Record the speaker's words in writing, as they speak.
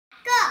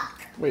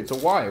Wait, so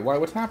why?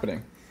 What's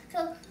happening?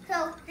 So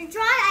the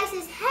dry ice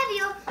is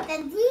heavier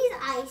than these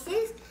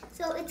ices,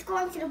 so it's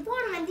going to the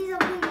bottom, and these are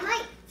really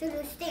light, so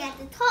they'll stay at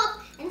the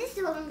top, and this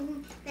is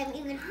going them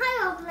even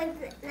higher up, like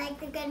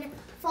they're gonna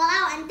fall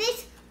out, and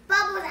this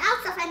bubbles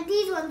out stuff, and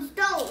these ones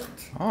don't.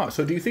 Ah,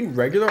 so do you think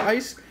regular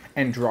ice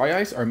and dry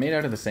ice are made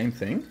out of the same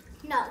thing?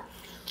 No.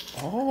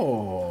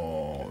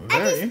 Oh,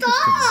 very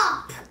interesting.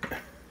 Stop!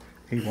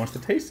 He wants to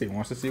taste it. He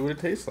wants to see what it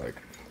tastes like.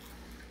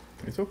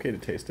 It's okay to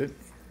taste it.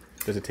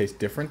 Does it taste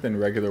different than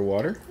regular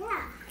water?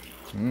 Yeah.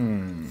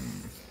 Mmm.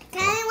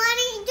 Can I want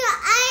to eat the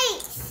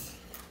ice?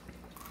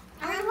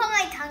 I'm going to put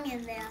my tongue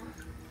in there.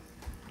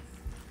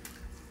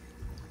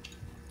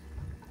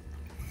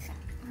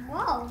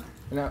 Whoa.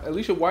 Now,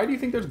 Elisha, why do you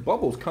think there's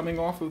bubbles coming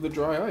off of the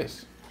dry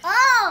ice?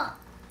 Oh!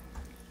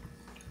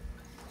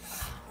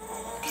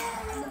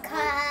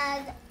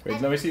 Because...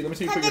 Wait, let me see you put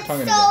your tongue in it's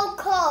again. so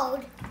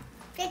cold.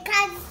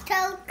 Because it's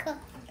so cold.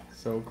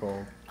 So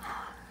cold.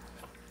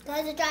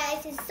 Because the dry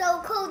ice is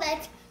so cold that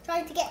it's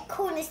trying to get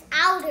coolness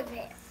out of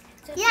it.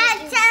 So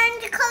yeah, it's trying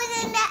to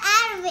coolness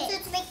out of it. So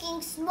it's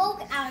making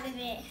smoke out of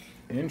it.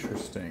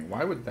 Interesting.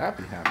 Why would that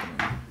be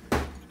happening?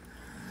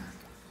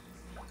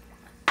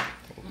 Oh,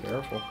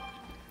 careful.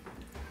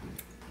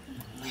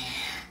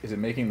 Is it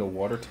making the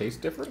water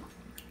taste different?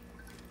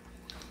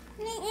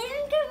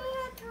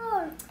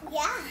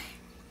 Yeah.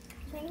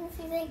 It's making it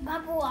feel like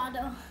bubble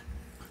water.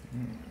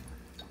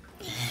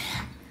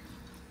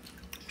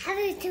 How do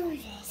we do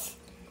this?